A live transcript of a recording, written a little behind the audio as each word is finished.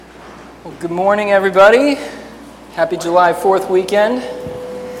Well, good morning, everybody. Happy July 4th weekend.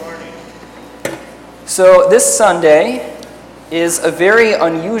 So this Sunday is a very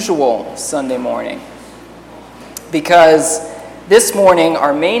unusual Sunday morning because this morning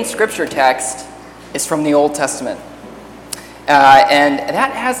our main scripture text is from the Old Testament. And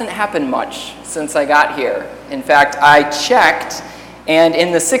that hasn't happened much since I got here. In fact, I checked, and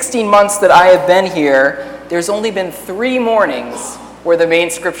in the 16 months that I have been here, there's only been 3 mornings where the main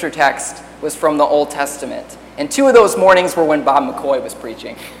scripture text was from the Old Testament. And 2 of those mornings were when Bob McCoy was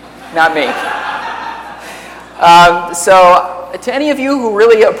preaching, not me. So to any of you who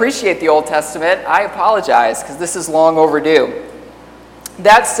really appreciate the Old Testament, I apologize, because this is long overdue.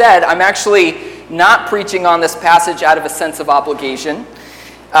 That said, I'm actually not preaching on this passage out of a sense of obligation,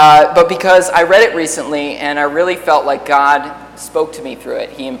 but because I read it recently and I really felt like God spoke to me through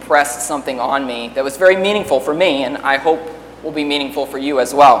it. He impressed something on me that was very meaningful for me, and I hope will be meaningful for you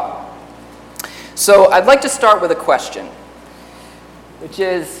as well. So I'd like to start with a question, which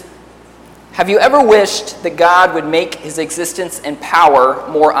is, have you ever wished that God would make his existence and power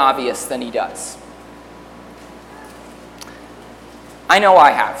more obvious than he does? I know I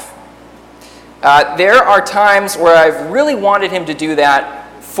have. There are times where I've really wanted him to do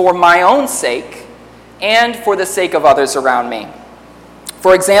that for my own sake and for the sake of others around me.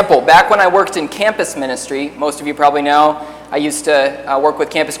 For example, back when I worked in campus ministry, most of you probably know, I used to work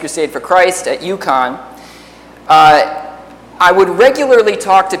with Campus Crusade for Christ at UConn. I would regularly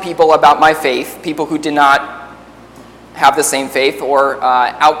talk to people about my faith, people who did not have the same faith or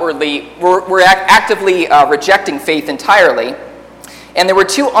outwardly were actively rejecting faith entirely. And there were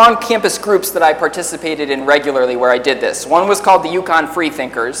 2 on-campus groups that I participated in regularly where I did this. One was called the UConn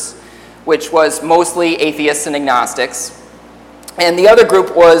Freethinkers, which was mostly atheists and agnostics. And the other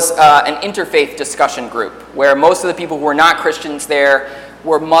group was an interfaith discussion group, where most of the people who were not Christians there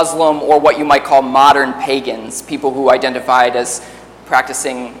were Muslim or what you might call modern pagans, people who identified as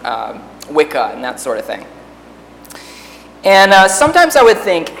practicing Wicca and that sort of thing. And sometimes I would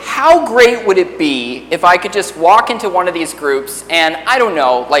think, how great would it be if I could just walk into one of these groups and, I don't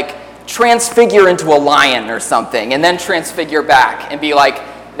know, like transfigure into a lion or something, and then transfigure back and be like,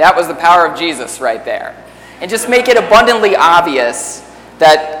 that was the power of Jesus right there. And just make it abundantly obvious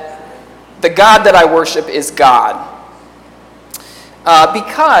that the God that I worship is God.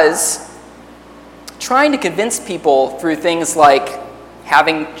 Because trying to convince people through things like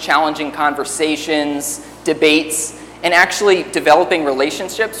having challenging conversations, debates, and actually developing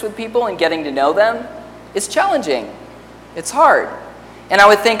relationships with people and getting to know them is challenging. It's hard. And I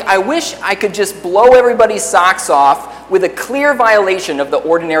would think, I wish I could just blow everybody's socks off with a clear violation of the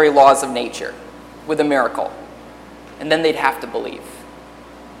ordinary laws of nature, with a miracle. And then they'd have to believe.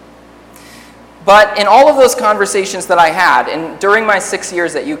 But in all of those conversations that I had, and during my 6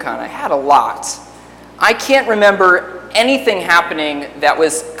 years at UConn, I had a lot. I can't remember anything happening that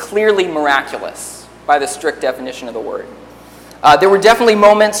was clearly miraculous by the strict definition of the word. There were definitely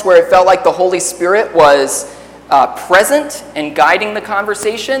moments where it felt like the Holy Spirit was present and guiding the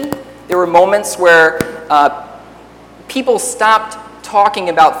conversation. There were moments where people stopped talking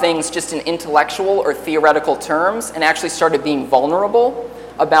about things just in intellectual or theoretical terms and actually started being vulnerable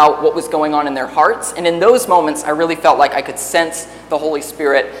about what was going on in their hearts. And in those moments, I really felt like I could sense the Holy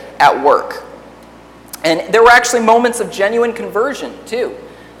Spirit at work. And there were actually moments of genuine conversion, too,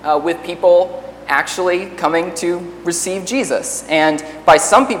 with people actually coming to receive Jesus. And by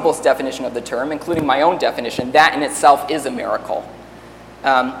some people's definition of the term, including my own definition, that in itself is a miracle.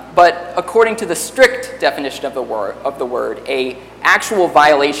 But according to the strict definition of the word, a actual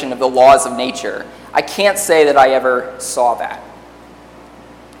violation of the laws of nature, I can't say that I ever saw that.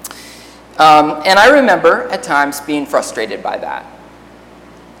 And I remember at times being frustrated by that.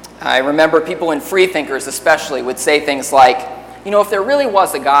 I remember people in Freethinkers especially would say things like, you know, if there really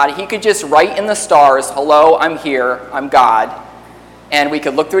was a God, he could just write in the stars, hello, I'm here, I'm God. And we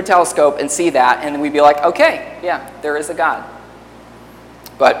could look through a telescope and see that, and we'd be like, okay, yeah, there is a God.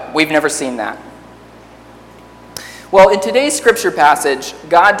 But we've never seen that. Well, in today's scripture passage,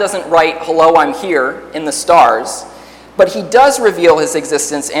 God doesn't write, hello, I'm here, in the stars, but he does reveal his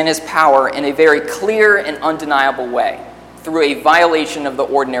existence and his power in a very clear and undeniable way, through a violation of the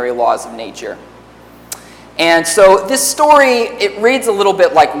ordinary laws of nature. And so this story, it reads a little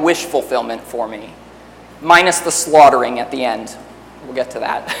bit like wish fulfillment for me, minus the slaughtering at the end. We'll get to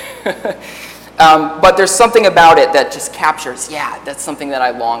that. But there's something about it that just captures, yeah, that's something that I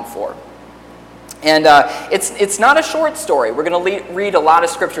long for. And it's not a short story. We're going to read a lot of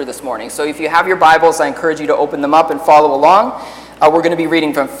scripture this morning. So if you have your Bibles, I encourage you to open them up and follow along. We're going to be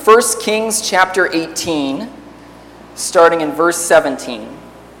reading from 1 Kings chapter 18, starting in verse 17.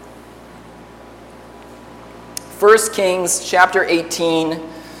 1 Kings chapter 18,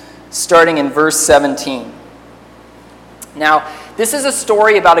 starting in verse 17. Now, this is a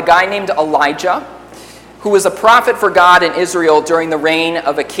story about a guy named Elijah, who was a prophet for God in Israel during the reign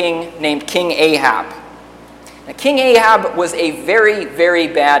of a king named King Ahab. Now, King Ahab was a very, very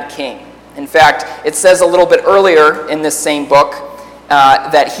bad king. In fact, it says a little bit earlier in this same book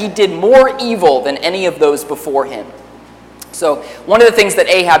that he did more evil than any of those before him. So one of the things that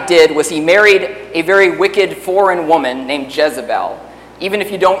Ahab did was he married a very wicked foreign woman named Jezebel. Even if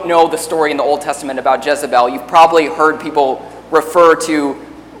you don't know the story in the Old Testament about Jezebel, you've probably heard people refer to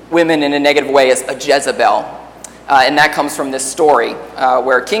women in a negative way as a Jezebel. And that comes from this story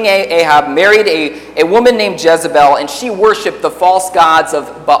where King Ahab married a woman named Jezebel, and she worshipped the false gods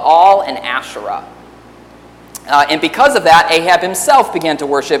of Baal and Asherah. And because of that, Ahab himself began to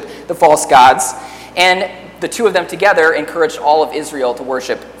worship the false gods, and the two of them together encouraged all of Israel to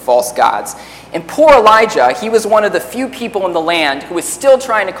worship false gods. And poor Elijah, he was one of the few people in the land who was still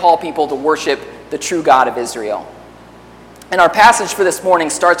trying to call people to worship the true God of Israel. And our passage for this morning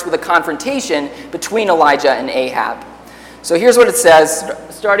starts with a confrontation between Elijah and Ahab. So here's what it says,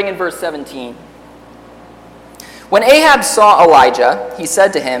 starting in verse 17. When Ahab saw Elijah, he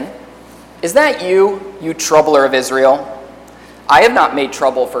said to him, "Is that you, you troubler of Israel?" "I have not made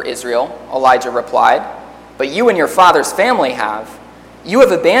trouble for Israel," Elijah replied, "but you and your father's family have. You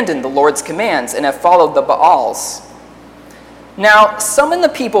have abandoned the Lord's commands and have followed the Baals. Now summon the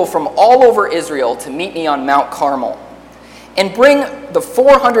people from all over Israel to meet me on Mount Carmel, and bring the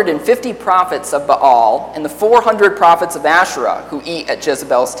 450 prophets of Baal and the 400 prophets of Asherah who eat at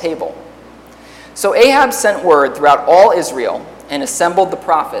Jezebel's table." So Ahab sent word throughout all Israel and assembled the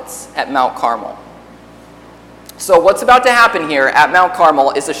prophets at Mount Carmel. So what's about to happen here at Mount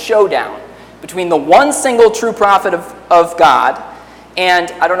Carmel is a showdown between the one single true prophet of God,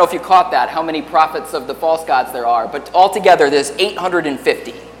 and I don't know if you caught that, how many prophets of the false gods there are, but altogether there's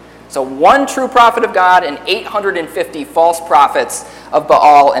 850. So one true prophet of God and 850 false prophets of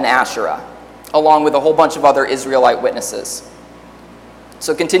Baal and Asherah, along with a whole bunch of other Israelite witnesses.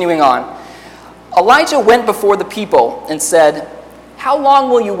 So continuing on, Elijah went before the people and said, "How long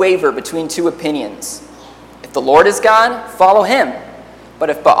will you waver between two opinions? If the Lord is God, follow him.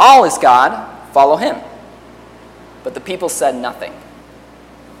 But if Baal is God, follow him." But the people said nothing.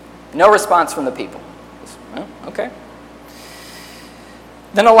 No response from the people. Well, okay.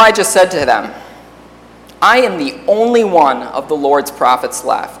 Then Elijah said to them, "I am the only one of the Lord's prophets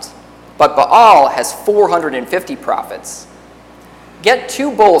left, but Baal has 450 prophets. Get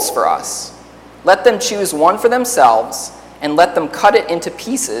 2 bulls for us. Let them choose one for themselves, and let them cut it into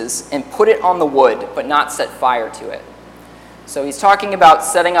pieces and put it on the wood, but not set fire to it." So he's talking about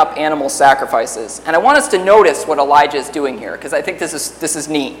setting up animal sacrifices. And I want us to notice what Elijah is doing here, because I think this is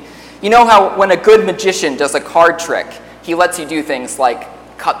neat. You know how when a good magician does a card trick, he lets you do things like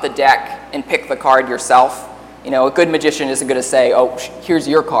cut the deck and pick the card yourself? You know, a good magician isn't going to say, "Oh, here's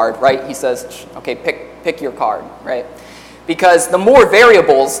your card," right? He says, "Okay, pick your card," right? Because the more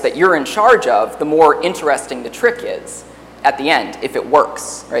variables that you're in charge of, the more interesting the trick is at the end, if it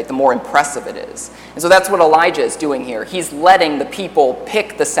works, right? The more impressive it is. And so that's what Elijah is doing here. He's letting the people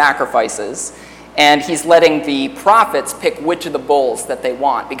pick the sacrifices, and he's letting the prophets pick which of the bulls that they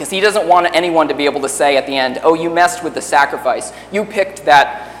want, because he doesn't want anyone to be able to say at the end, "Oh, you messed with the sacrifice. You picked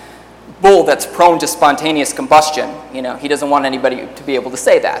that bull that's prone to spontaneous combustion." You know, he doesn't want anybody to be able to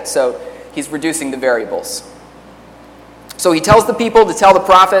say that. So he's reducing the variables. So he tells the people to tell the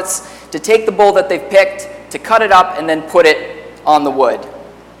prophets to take the bull that they've picked, to cut it up, and then put it on the wood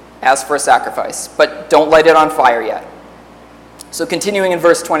as for a sacrifice. But don't light it on fire yet. So continuing in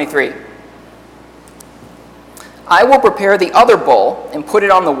verse 23. "I will prepare the other bull and put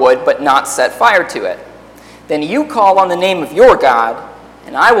it on the wood, but not set fire to it. Then you call on the name of your God,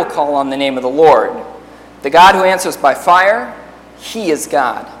 and I will call on the name of the Lord. The God who answers by fire, he is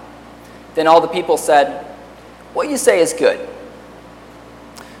God." Then all the people said, "What you say is good."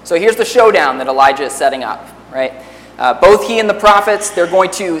 So here's the showdown that Elijah is setting up, right? Both he and the prophets, they're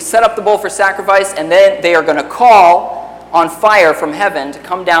going to set up the bull for sacrifice, and then they are going to call on fire from heaven to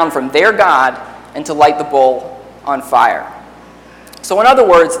come down from their God and to light the bull on fire. So in other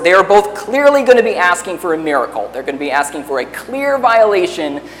words, they are both clearly going to be asking for a miracle. They're going to be asking for a clear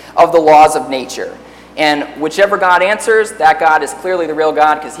violation of the laws of nature. And whichever God answers, that God is clearly the real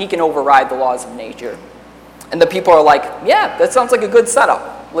God, because he can override the laws of nature. And the people are like, "Yeah, that sounds like a good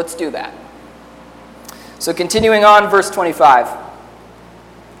setup. Let's do that." So continuing on, verse 25.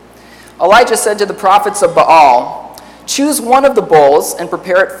 Elijah said to the prophets of Baal, "Choose one of the bulls and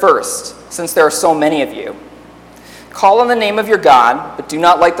prepare it first, since there are so many of you. Call on the name of your God, but do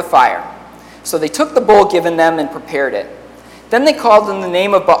not light the fire. So they took the bull given them and prepared it. Then they called in the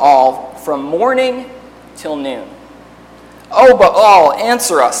name of Baal from morning till noon. "Oh, Baal,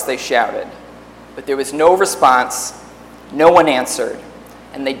 answer us," they shouted. But there was no response. No one answered.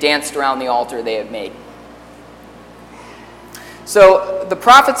 And they danced around the altar they had made. So the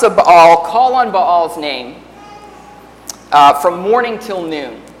prophets of Baal call on Baal's name from morning till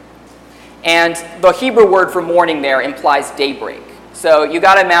noon. And the Hebrew word for morning there implies daybreak. So you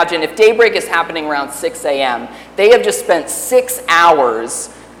got to imagine if daybreak is happening around 6 a.m., they have just spent 6 hours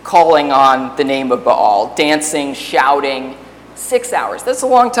calling on the name of Baal, dancing, shouting. 6 hours. That's a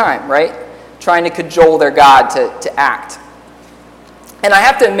long time, right? Trying to cajole their God to act. And I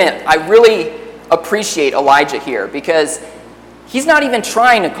have to admit, I really appreciate Elijah here because he's not even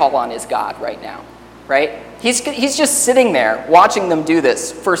trying to call on his God right now, right? He's just sitting there watching them do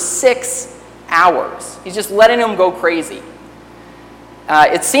this for 6 hours. He's just letting them go crazy.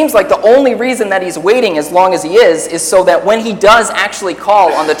 It seems like the only reason that he's waiting as long as he is so that when he does actually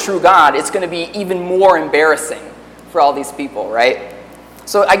call on the true God, it's going to be even more embarrassing for all these people, right?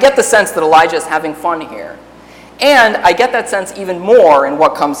 So I get the sense that Elijah is having fun here. And I get that sense even more in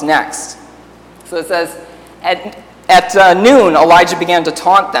what comes next. So it says, at noon, Elijah began to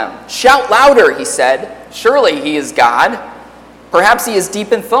taunt them. "Shout louder," he said. "Surely he is God. Perhaps he is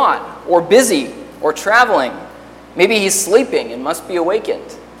deep in thought, or busy, or traveling. Maybe he's sleeping and must be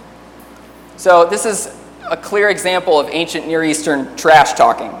awakened." So this is a clear example of ancient Near Eastern trash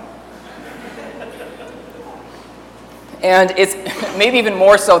talking. And it's maybe even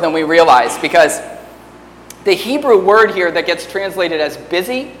more so than we realize, because the Hebrew word here that gets translated as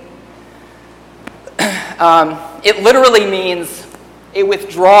busy, it literally means a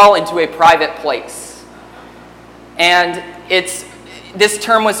withdrawal into a private place. And this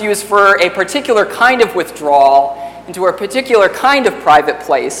term was used for a particular kind of withdrawal into a particular kind of private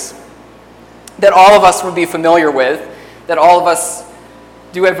place that all of us would be familiar with, that all of us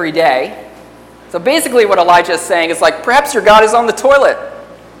do every day. So basically what Elijah is saying is like, perhaps your God is on the toilet.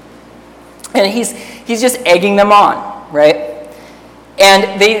 And he's just egging them on, right?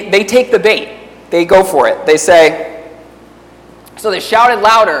 And they take the bait. They go for it. They say, so they shouted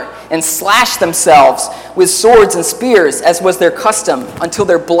louder and slashed themselves with swords and spears, as was their custom, until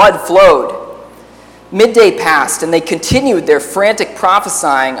their blood flowed. Midday passed, and they continued their frantic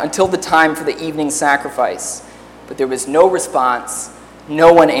prophesying until the time for the evening sacrifice. But there was no response.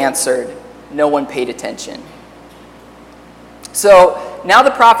 No one answered. No one paid attention. So now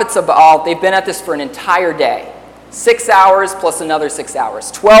the prophets of Baal, they've been at this for an entire day. 6 hours plus another 6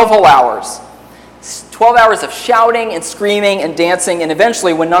 hours. 12 whole hours. 12 hours of shouting and screaming and dancing, and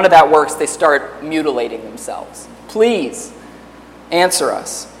eventually when none of that works, they start mutilating themselves. Please, answer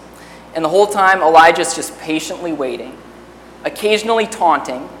us. And the whole time, Elijah's just patiently waiting, occasionally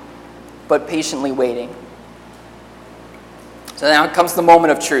taunting, but patiently waiting. So now comes the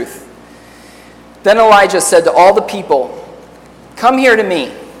moment of truth. Then Elijah said to all the people, "Come here to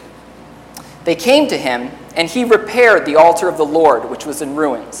me." They came to him, and he repaired the altar of the Lord, which was in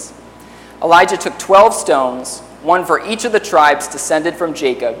ruins. Elijah took 12 stones, one for each of the tribes descended from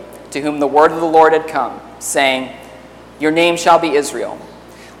Jacob, to whom the word of the Lord had come, saying, "Your name shall be Israel."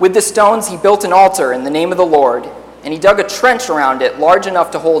 With the stones he built an altar in the name of the Lord, and he dug a trench around it large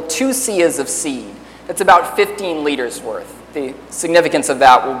enough to hold 2 seahs of seed. That's about 15 liters worth. The significance of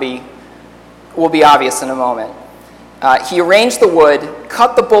that will be obvious in a moment. He arranged the wood,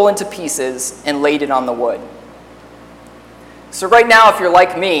 cut the bull into pieces, and laid it on the wood. So right now, if you're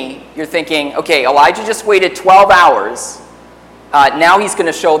like me, you're thinking, okay, Elijah just waited 12 hours. Now he's going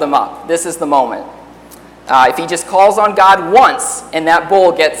to show them up. This is the moment. If he just calls on God once and that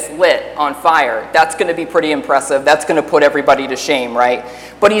bull gets lit on fire, that's going to be pretty impressive. That's going to put everybody to shame, right?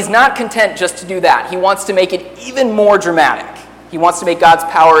 But he's not content just to do that. He wants to make it even more dramatic. He wants to make God's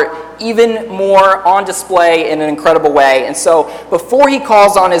power even more on display in an incredible way. And so before he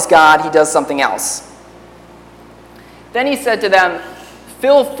calls on his God, he does something else. Then he said to them,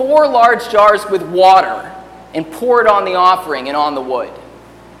 "Fill 4 large jars with water and pour it on the offering and on the wood."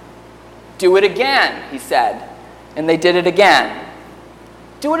 "Do it again," he said, and they did it again.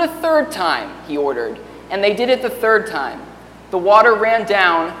 "Do it a 3rd time," he ordered, and they did it the 3rd time. The water ran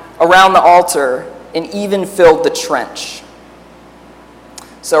down around the altar and even filled the trench.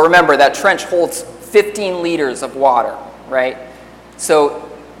 So remember, that trench holds 15 liters of water, right? So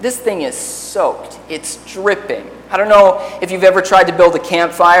this thing is soaked. It's dripping. I don't know if you've ever tried to build a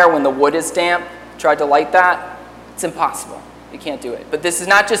campfire when the wood is damp, tried to light that. It's impossible. You can't do it. But this is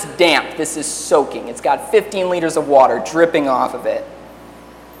not just damp. This is soaking. It's got 15 liters of water dripping off of it.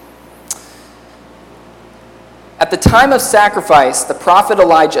 At the time of sacrifice, the prophet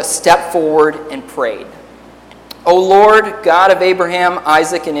Elijah stepped forward and prayed, "O Lord, God of Abraham,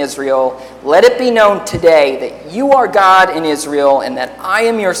 Isaac, and Israel, let it be known today that you are God in Israel and that I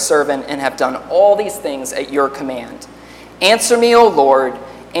am your servant and have done all these things at your command. Answer me, O Lord,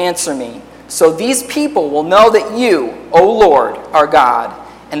 answer me, so these people will know that you, O Lord, are God,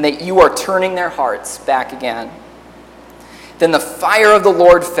 and that you are turning their hearts back again." Then the fire of the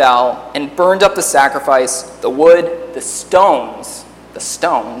Lord fell and burned up the sacrifice, the wood, the stones,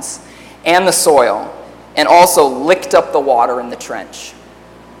 and the soil, and also licked up the water in the trench.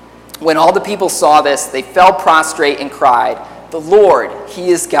 When all the people saw this, they fell prostrate and cried, "The Lord, He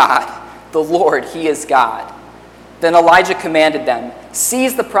is God. The Lord, He is God." Then Elijah commanded them,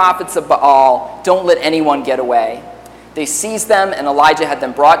 "Seize the prophets of Baal. Don't let anyone get away." They seized them, and Elijah had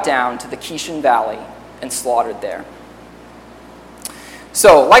them brought down to the Kishon Valley and slaughtered there.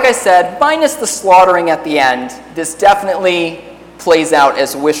 So, like I said, minus the slaughtering at the end, this definitely plays out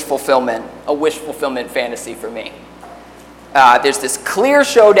as a wish fulfillment fantasy for me. There's this clear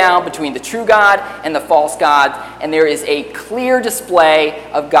showdown between the true God and the false gods, and there is a clear display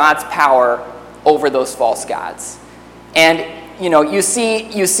of God's power over those false gods. And you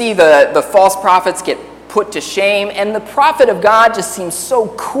see the false prophets get put to shame, and the prophet of God just seems so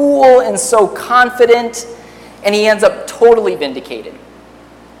cool and so confident, and he ends up totally vindicated.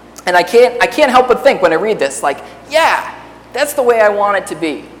 And I can't help but think when I read this, like, yeah, that's the way I want it to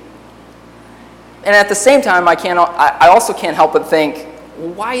be. And at the same time, I also can't help but think,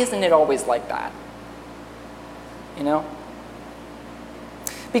 why isn't it always like that?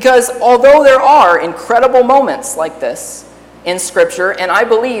 Because although there are incredible moments like this in Scripture, and I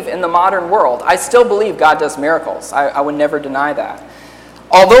believe in the modern world, I still believe God does miracles. I would never deny that.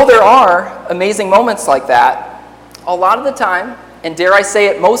 Although there are amazing moments like that, a lot of the time, and dare I say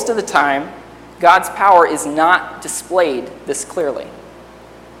it, most of the time, God's power is not displayed this clearly.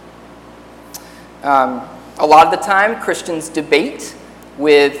 A lot of the time, Christians debate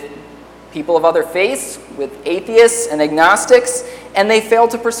with people of other faiths, with atheists and agnostics, and they fail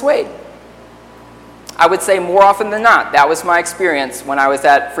to persuade. I would say more often than not, that was my experience when I was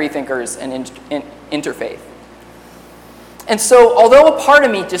at Freethinkers and Interfaith. And so, although a part of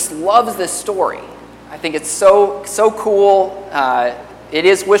me just loves this story, I think it's so cool. It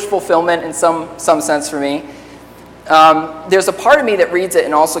is wish fulfillment in some sense for me. There's a part of me that reads it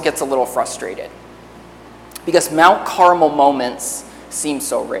and also gets a little frustrated because Mount Carmel moments seem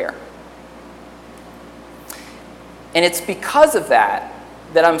so rare. And it's because of that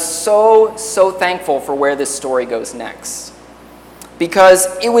I'm so thankful for where this story goes next. Because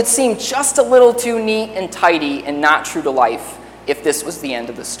it would seem just a little too neat and tidy and not true to life if this was the end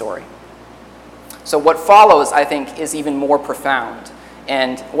of the story. So what follows, I think, is even more profound.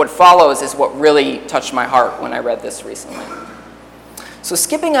 And what follows is what really touched my heart when I read this recently. So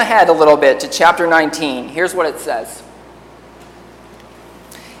skipping ahead a little bit to chapter 19, here's what it says.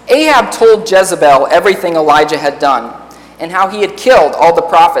 Ahab told Jezebel everything Elijah had done and how he had killed all the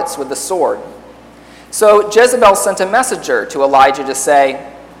prophets with the sword. So Jezebel sent a messenger to Elijah to say,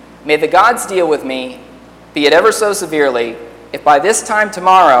 "May the gods deal with me, be it ever so severely, if by this time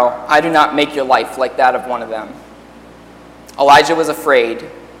tomorrow I do not make your life like that of one of them." Elijah was afraid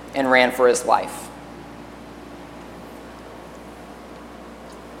and ran for his life.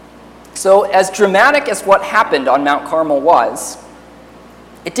 So as dramatic as what happened on Mount Carmel was,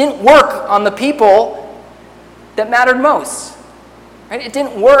 it didn't work on the people that mattered most. Right? It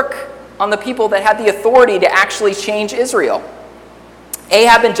didn't work on the people that had the authority to actually change Israel.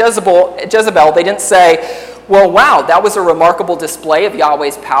 Ahab and Jezebel, they didn't say, "Well, wow, that was a remarkable display of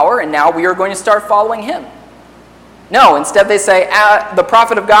Yahweh's power, and now we are going to start following him." No, instead they say, "The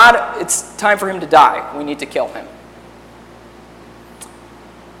prophet of God, it's time for him to die. We need to kill him."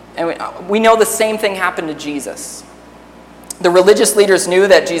 And we know the same thing happened to Jesus. The religious leaders knew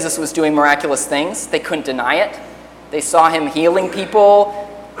that Jesus was doing miraculous things. They couldn't deny it. They saw him healing people.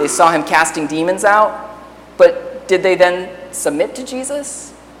 They saw him casting demons out. But did they then submit to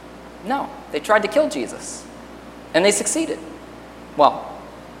Jesus? No. They tried to kill Jesus. And they succeeded. Well,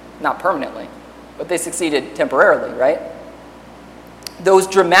 not permanently, but they succeeded temporarily, right? Those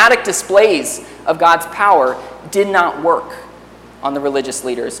dramatic displays of God's power did not work on the religious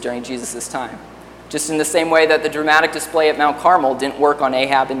leaders during Jesus' time. Just in the same way that the dramatic display at Mount Carmel didn't work on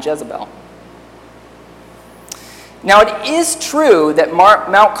Ahab and Jezebel. Now, it is true that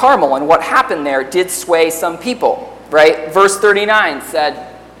Mount Carmel and what happened there did sway some people, right? Verse 39 said,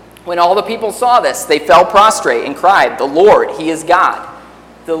 when all the people saw this, they fell prostrate and cried, "The Lord, He is God.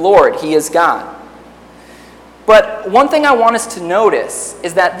 The Lord, He is God." But one thing I want us to notice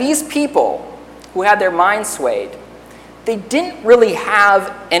is that these people who had their minds swayed, they didn't really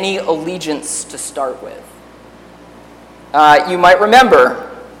have any allegiance to start with. You might remember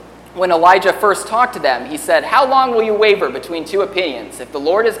when Elijah first talked to them, he said, "How long will you waver between two opinions? If the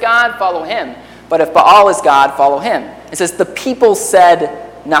Lord is God, follow him. But if Baal is God, follow him." It says the people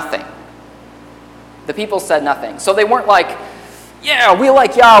said nothing. The people said nothing. So they weren't like, "Yeah, we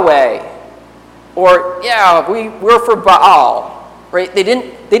like Yahweh," or "Yeah, we're for Baal," right? They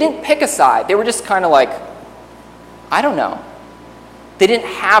didn't pick a side. They were just kind of like, I don't know. They didn't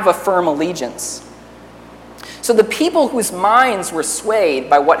have a firm allegiance. So the people whose minds were swayed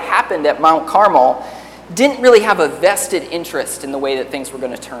by what happened at Mount Carmel didn't really have a vested interest in the way that things were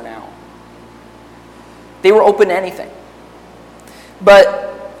going to turn out. They were open to anything.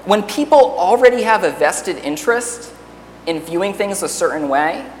 But when people already have a vested interest in viewing things a certain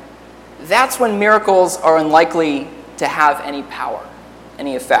way, that's when miracles are unlikely to have any power,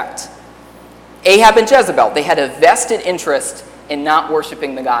 any effect. Ahab and Jezebel, they had a vested interest in not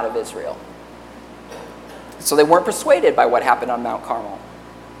worshiping the God of Israel. So they weren't persuaded by what happened on Mount Carmel.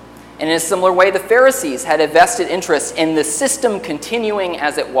 And in a similar way, the Pharisees had a vested interest in the system continuing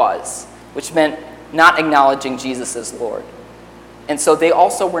as it was, which meant not acknowledging Jesus as Lord. And so they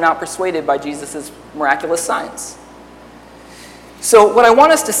also were not persuaded by Jesus' miraculous signs. So what I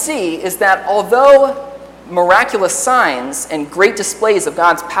want us to see is that although miraculous signs and great displays of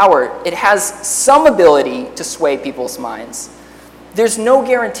God's power, it has some ability to sway people's minds, there's no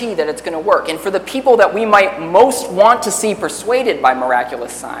guarantee that it's going to work. And for the people that we might most want to see persuaded by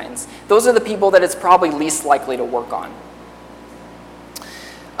miraculous signs, those are the people that it's probably least likely to work on.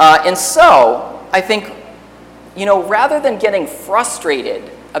 And so, I think, rather than getting frustrated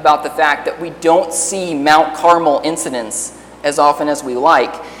about the fact that we don't see Mount Carmel incidents as often as we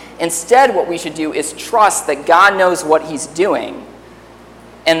like, instead what we should do is trust that God knows what he's doing,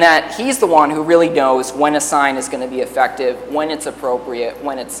 and that he's the one who really knows when a sign is going to be effective, when it's appropriate,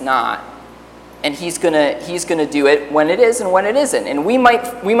 when it's not. And he's going to do it when it is and when it isn't. And we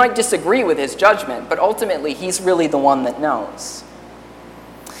might disagree with his judgment, but ultimately he's really the one that knows.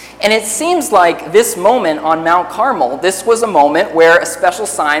 And it seems like this moment on Mount Carmel, this was a moment where a special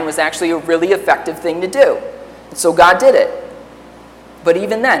sign was actually a really effective thing to do. And so God did it. But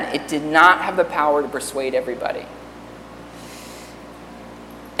even then, it did not have the power to persuade everybody.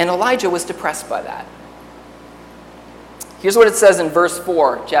 And Elijah was depressed by that. Here's what it says in verse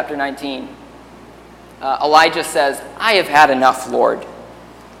 4, chapter 19. Elijah says, "I have had enough, Lord.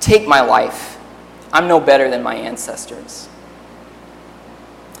 Take my life. I'm no better than my ancestors."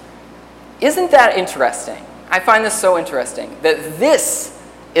 Isn't that interesting? I find this so interesting, that this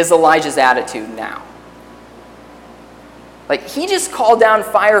is Elijah's attitude now. Like, he just called down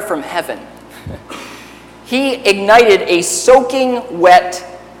fire from heaven. He ignited a soaking wet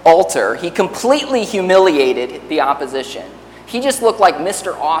altar. He completely humiliated the opposition. He just looked like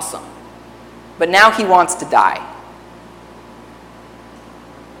Mr. Awesome. But now he wants to die.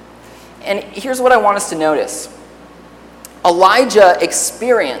 And here's what I want us to notice. Elijah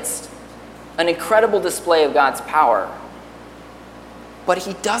experienced an incredible display of God's power, but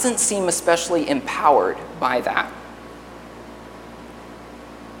he doesn't seem especially empowered by that.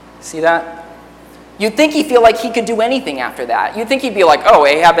 See that? You'd think he'd feel like he could do anything after that. You'd think he'd be like, "Oh,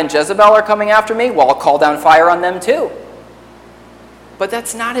 Ahab and Jezebel are coming after me? Well, I'll call down fire on them too." But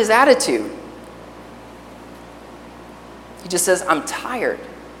that's not his attitude. He just says, "I'm tired.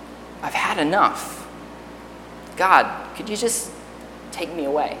 I've had enough. God, could you just take me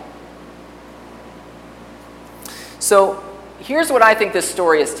away?" So here's what I think this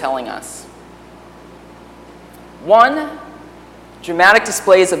story is telling us. One, dramatic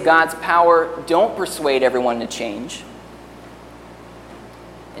displays of God's power don't persuade everyone to change.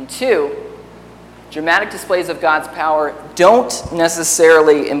 And two, dramatic displays of God's power don't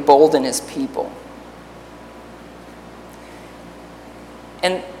necessarily embolden his people.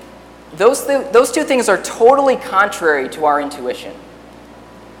 And those two things are totally contrary to our intuition.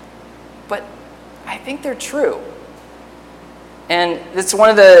 But I think they're true. And it's one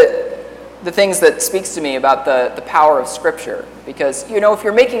of the things that speaks to me about the power of Scripture. Because, if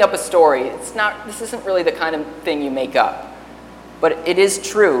you're making up a story, this isn't really the kind of thing you make up. But it is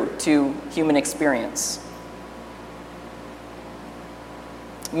true to human experience.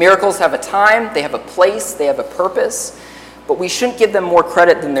 Miracles have a time, they have a place, they have a purpose, but we shouldn't give them more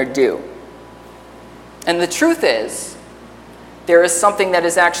credit than they're due. And the truth is, there is something that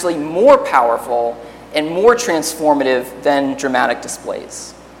is actually more powerful and more transformative than dramatic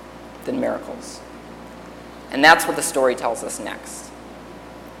displays, than miracles. And that's what the story tells us next.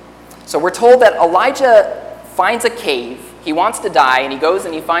 So we're told that Elijah finds a cave. He wants to die, and he goes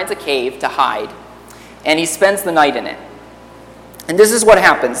and he finds a cave to hide. And he spends the night in it. And this is what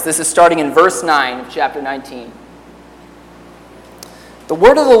happens. This is starting in verse 9 of chapter 19. The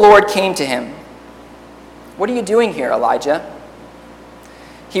word of the Lord came to him. "What are you doing here, Elijah?"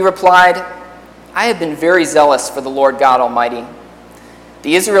 He replied, "I have been very zealous for the Lord God Almighty.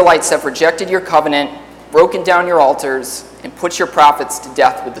 The Israelites have rejected your covenant, broken down your altars, and put your prophets to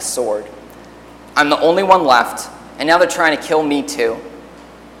death with the sword. I'm the only one left, and now they're trying to kill me too."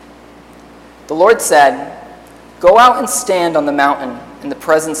 The Lord said, "Go out and stand on the mountain in the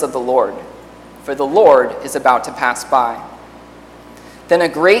presence of the Lord, for the Lord is about to pass by." Then a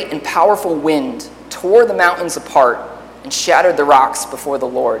great and powerful wind tore the mountains apart and shattered the rocks before the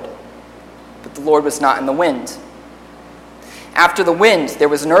Lord. But the Lord was not in the wind. After the wind, there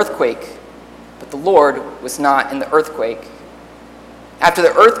was an earthquake, but the Lord was not in the earthquake. After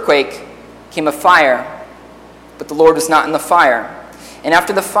the earthquake came a fire, but the Lord was not in the fire. And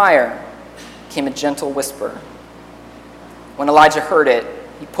after the fire came a gentle whisper. When Elijah heard it,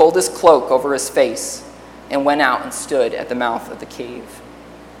 he pulled his cloak over his face and went out and stood at the mouth of the cave.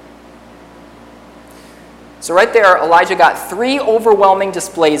 So right there, Elijah got 3 overwhelming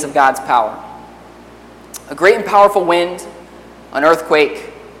displays of God's power. A great and powerful wind, an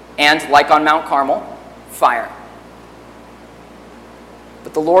earthquake, and, like on Mount Carmel, fire.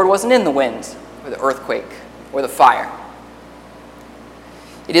 But the Lord wasn't in the wind, or the earthquake, or the fire.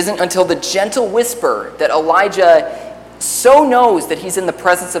 It isn't until the gentle whisper that Elijah so knows that he's in the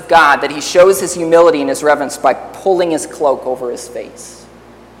presence of God that he shows his humility and his reverence by pulling his cloak over his face.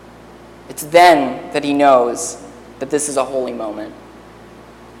 It's then that he knows that this is a holy moment.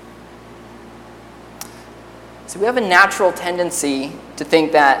 So we have a natural tendency to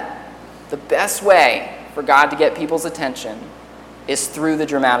think that the best way for God to get people's attention is through the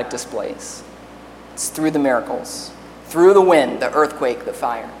dramatic displays. It's through the miracles, through the wind, the earthquake, the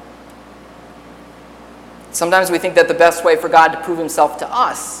fire. Sometimes we think that the best way for God to prove himself to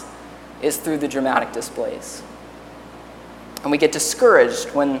us is through the dramatic displays. And we get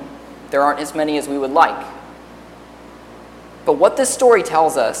discouraged when there aren't as many as we would like. But what this story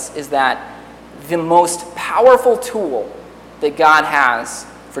tells us is that the most powerful tool that God has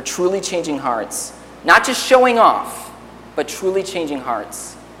for truly changing hearts, not just showing off, but truly changing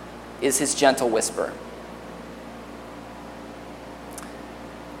hearts, is his gentle whisper.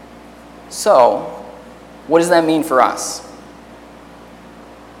 So, what does that mean for us?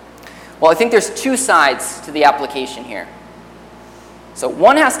 Well, I think there's 2 sides to the application here. So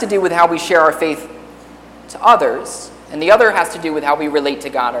one has to do with how we share our faith to others, and the other has to do with how we relate to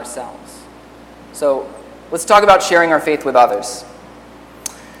God ourselves. So let's talk about sharing our faith with others.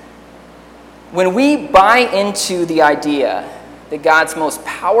 When we buy into the idea that God's most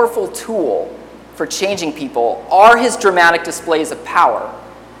powerful tool for changing people are his dramatic displays of power,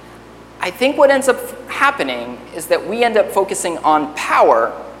 I think what ends up happening is that we end up focusing on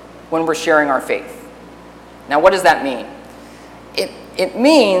power when we're sharing our faith. Now, what does that mean? It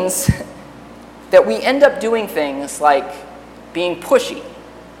means that we end up doing things like being pushy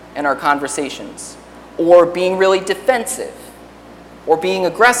in our conversations, or being really defensive, or being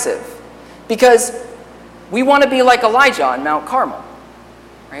aggressive, because we want to be like Elijah on Mount Carmel.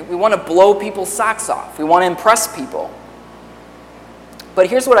 Right? We want to blow people's socks off. We want to impress people. But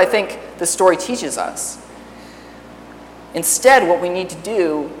here's what I think the story teaches us. Instead, what we need to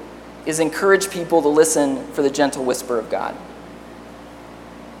do is encourage people to listen for the gentle whisper of God.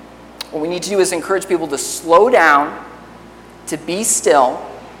 What we need to do is encourage people to slow down, to be still,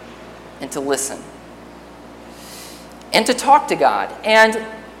 and to listen. And to talk to God, and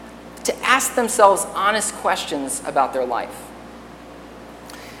to ask themselves honest questions about their life.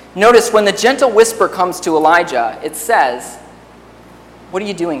 Notice when the gentle whisper comes to Elijah, it says, "What are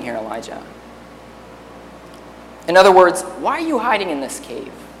you doing here, Elijah?" In other words, why are you hiding in this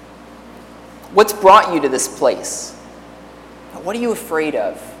cave? What's brought you to this place? What are you afraid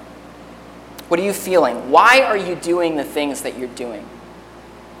of? What are you feeling? Why are you doing the things that you're doing?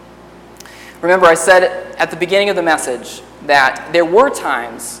 Remember, I said at the beginning of the message that there were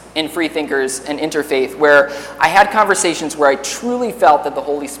times in Free Thinkers and Interfaith where I had conversations where I truly felt that the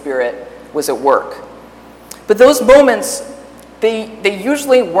Holy Spirit was at work. But those moments, they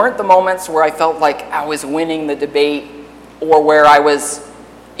usually weren't the moments where I felt like I was winning the debate, or where I was,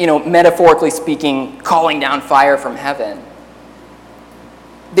 metaphorically speaking, calling down fire from heaven.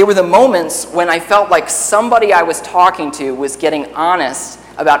 They were the moments when I felt like somebody I was talking to was getting honest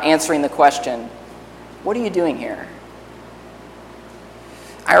about answering the question, "What are you doing here?"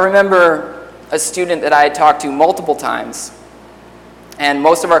 I remember a student that I had talked to multiple times, and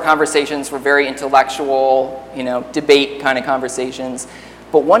most of our conversations were very intellectual, debate kind of conversations.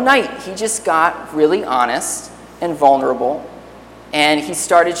 But one night, he just got really honest and vulnerable And he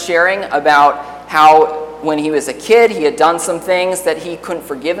started sharing about how when he was a kid, he had done some things that he couldn't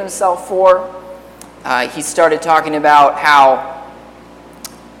forgive himself for. He started talking about how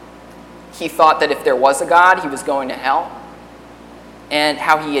he thought that if there was a God, he was going to hell, and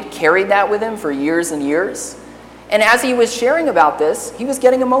how he had carried that with him for years and years. And as he was sharing about this, he was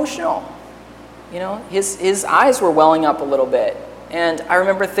getting emotional. You know, his eyes were welling up a little bit. And I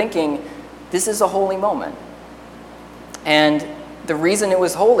remember thinking, this is a holy moment. And the reason it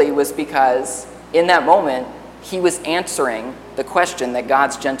was holy was because in that moment, he was answering the question that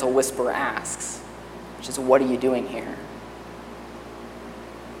God's gentle whisper asks, which is, what are you doing here?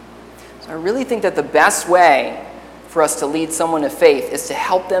 So I really think that the best way for us to lead someone to faith is to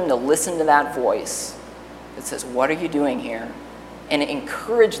help them to listen to that voice that says, what are you doing here? And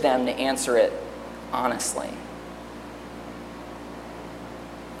encourage them to answer it honestly.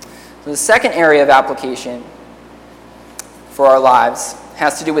 So the second area of application for our lives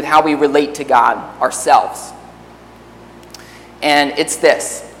has to do with how we relate to God ourselves. And it's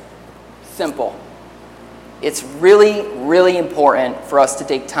this, simple. It's really, really important for us to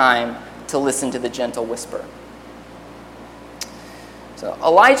take time to listen to the gentle whisper. So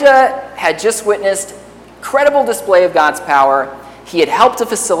Elijah had just witnessed incredible display of God's power. He had helped to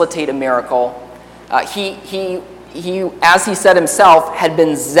facilitate a miracle. He, as he said himself, had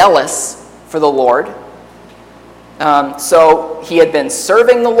been zealous for the Lord. So he had been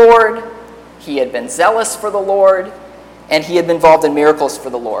serving the Lord, he had been zealous for the Lord, and he had been involved in miracles for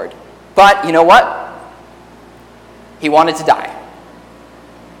the Lord. But you know what? He wanted to die.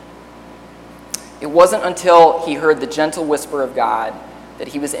 It wasn't until he heard the gentle whisper of God that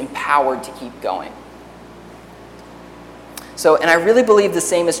he was empowered to keep going. So, and I really believe the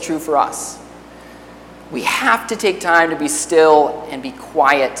same is true for us. We have to take time to be still and be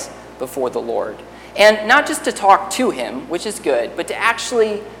quiet before the Lord. And not just to talk to him, which is good, but to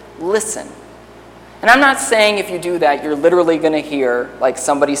actually listen. And I'm not saying if you do that, you're literally going to hear like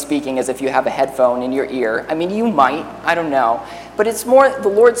somebody speaking as if you have a headphone in your ear. I mean, you might, I don't know. But it's more, the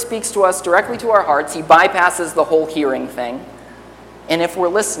Lord speaks to us directly to our hearts. He bypasses the whole hearing thing. And if we're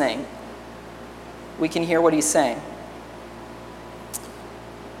listening, we can hear what he's saying.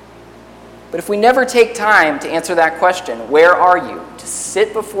 But if we never take time to answer that question, where are you? To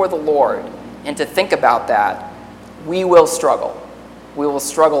sit before the Lord and to think about that, we will struggle. We will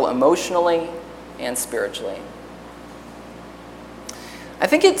struggle emotionally and spiritually. I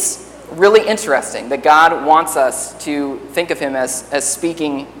think it's really interesting that God wants us to think of him as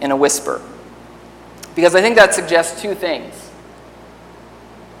speaking in a whisper. Because I think that suggests two things.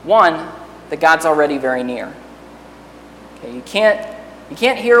 One, that God's already very near. Okay, you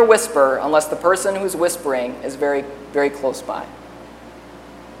can't hear a whisper unless the person who's whispering is very, very close by.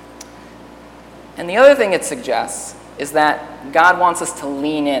 And the other thing it suggests is that God wants us to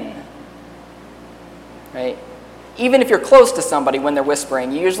lean in. Right? Even if you're close to somebody when they're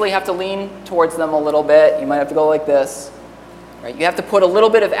whispering, you usually have to lean towards them a little bit. You might have to go like this. Right? You have to put a little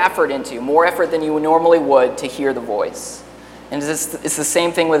bit of effort into, more effort than you normally would, to hear the voice. And it's the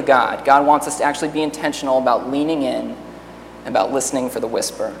same thing with God. God wants us to actually be intentional about leaning in, about listening for the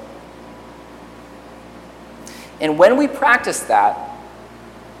whisper. And when we practice that,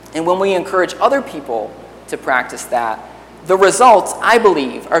 and when we encourage other people to practice that, the results, I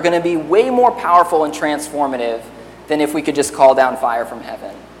believe, are going to be way more powerful and transformative than if we could just call down fire from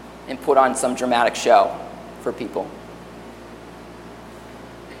heaven and put on some dramatic show for people.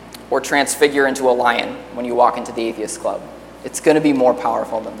 Or transfigure into a lion when you walk into the atheist club. It's going to be more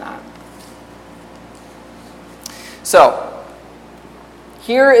powerful than that. So,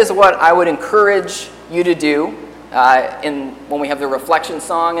 here is what I would encourage you to do when we have the reflection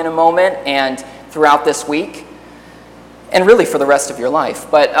song in a moment and throughout this week, and really for the rest of your life,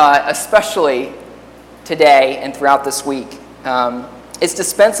 but especially today and throughout this week, is to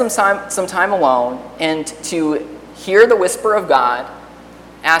spend some time alone and to hear the whisper of God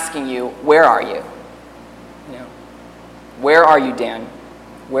asking you, where are you? You know, where are you, Dan?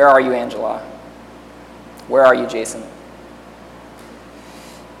 Where are you, Angela? Where are you, Jason?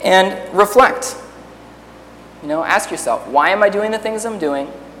 And reflect. You know, ask yourself, why am I doing the things I'm doing?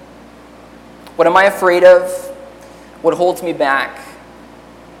 What am I afraid of? What holds me back?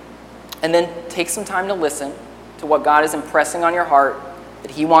 And then take some time to listen to what God is impressing on your heart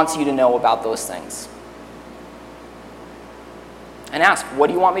that he wants you to know about those things. And ask, what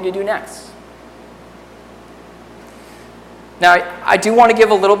do you want me to do next? Now, I do want to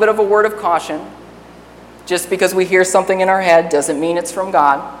give a little bit of a word of caution. Just because we hear something in our head doesn't mean it's from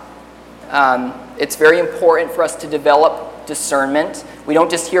God. It's very important for us to develop discernment. We don't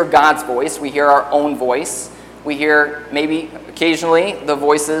just hear God's voice, we hear our own voice. We hear maybe occasionally the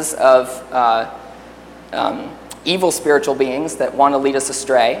voices of evil spiritual beings that want to lead us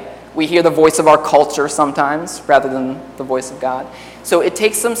astray. We hear the voice of our culture sometimes rather than the voice of God. So it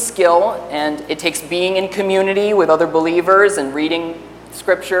takes some skill, and it takes being in community with other believers and reading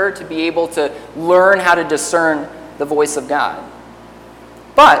Scripture to be able to learn how to discern the voice of God.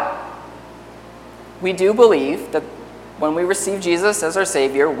 But we do believe that when we receive Jesus as our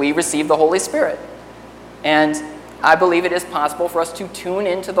Savior, we receive the Holy Spirit. And I believe it is possible for us to tune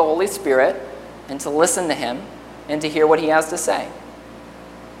into the Holy Spirit and to listen to Him and to hear what He has to say.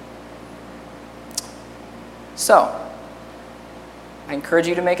 So, I encourage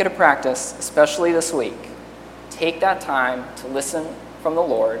you to make it a practice, especially this week. Take that time to listen from the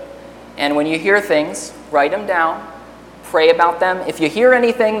Lord. And when you hear things, write them down. Pray about them. If you hear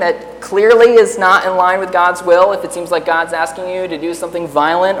anything that clearly is not in line with God's will, if it seems like God's asking you to do something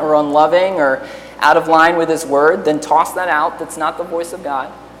violent or unloving or out of line with His word, then toss that out. That's not the voice of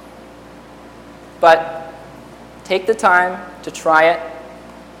God. But take the time to try it,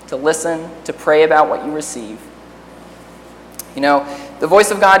 to listen, to pray about what you receive. You know, the voice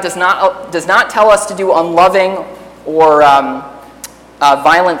of God does not tell us to do unloving or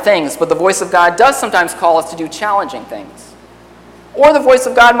violent things, but the voice of God does sometimes call us to do challenging things. Or the voice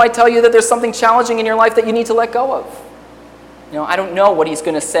of God might tell you that there's something challenging in your life that you need to let go of. You know, I don't know what He's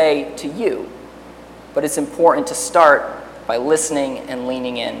going to say to you, but it's important to start by listening and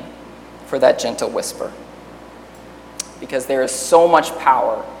leaning in for that gentle whisper. Because there is so much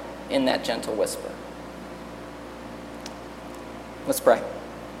power in that gentle whisper. Let's pray.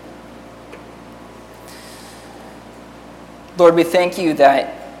 Lord, we thank You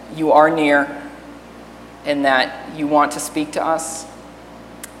that You are near and that You want to speak to us.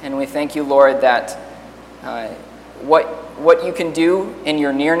 And we thank You, Lord, that what You can do in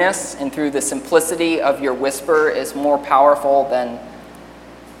Your nearness and through the simplicity of Your whisper is more powerful than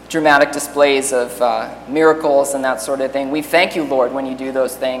dramatic displays of miracles and that sort of thing. We thank You, Lord, when You do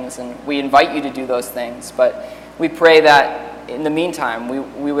those things, and we invite You to do those things. But we pray that in the meantime,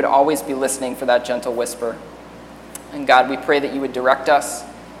 we would always be listening for that gentle whisper. And God, we pray that You would direct us,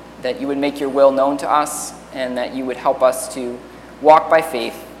 that You would make Your will known to us, and that You would help us to walk by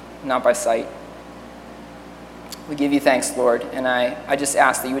faith, not by sight. We give You thanks, Lord, and I just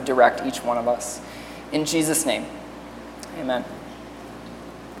ask that You would direct each one of us. In Jesus' name, amen.